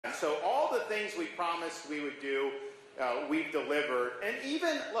So all the things we promised we would do, we've delivered. And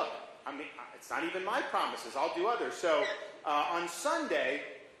even, look, I mean, it's not even my promises. I'll do others. So on Sunday,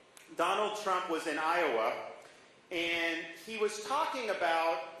 Donald Trump was in Iowa, and he was talking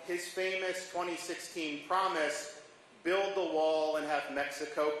about his famous 2016 promise, build the wall and have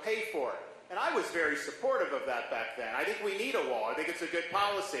Mexico pay for it. And I was very supportive of that back then. I think we need a wall. I think it's a good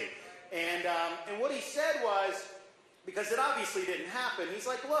policy. And what he said was, because it obviously didn't happen, he's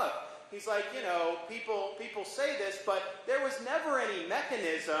like, look, he's like, you know, people say this, but there was never any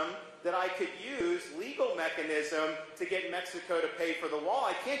mechanism that I could use, legal mechanism, to get Mexico to pay for the wall.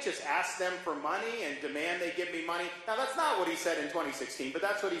 I can't just ask them for money and demand they give me money. Now, that's not what he said in 2016, but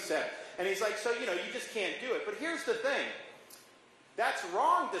that's what he said. And he's like, so, you know, you just can't do it. But here's the thing. That's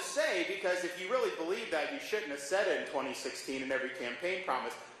wrong to say, because if you really believe that, you shouldn't have said it in 2016 in every campaign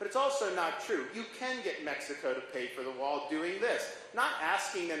promise. But it's also not true. You can get Mexico to pay for the wall doing this. Not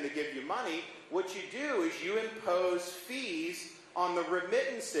asking them to give you money. What you do is you impose fees on the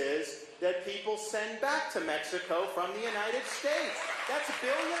remittances that people send back to Mexico from the United States. That's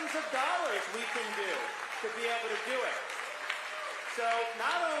billions of dollars we can do to be able to do it. So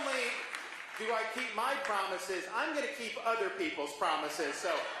not only do I keep my promises, I'm going to keep other people's promises. So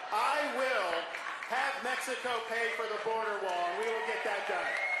I will have Mexico pay for the border wall, and we will get that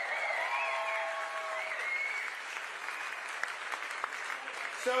done.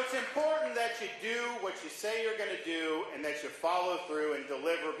 So it's important that you do what you say you're going to do and that you follow through and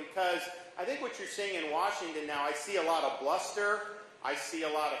deliver, because I think what you're seeing in Washington now, I see a lot of bluster, I see a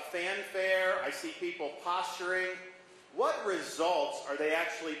lot of fanfare, I see people posturing. What results are they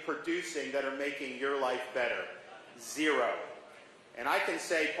actually producing that are making your life better? Zero. And I can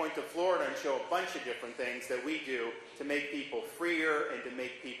say, point to Florida and show a bunch of different things that we do to make people freer and to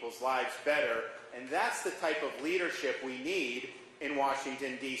make people's lives better. And that's the type of leadership we need in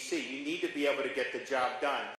Washington, D.C. You need to be able to get the job done.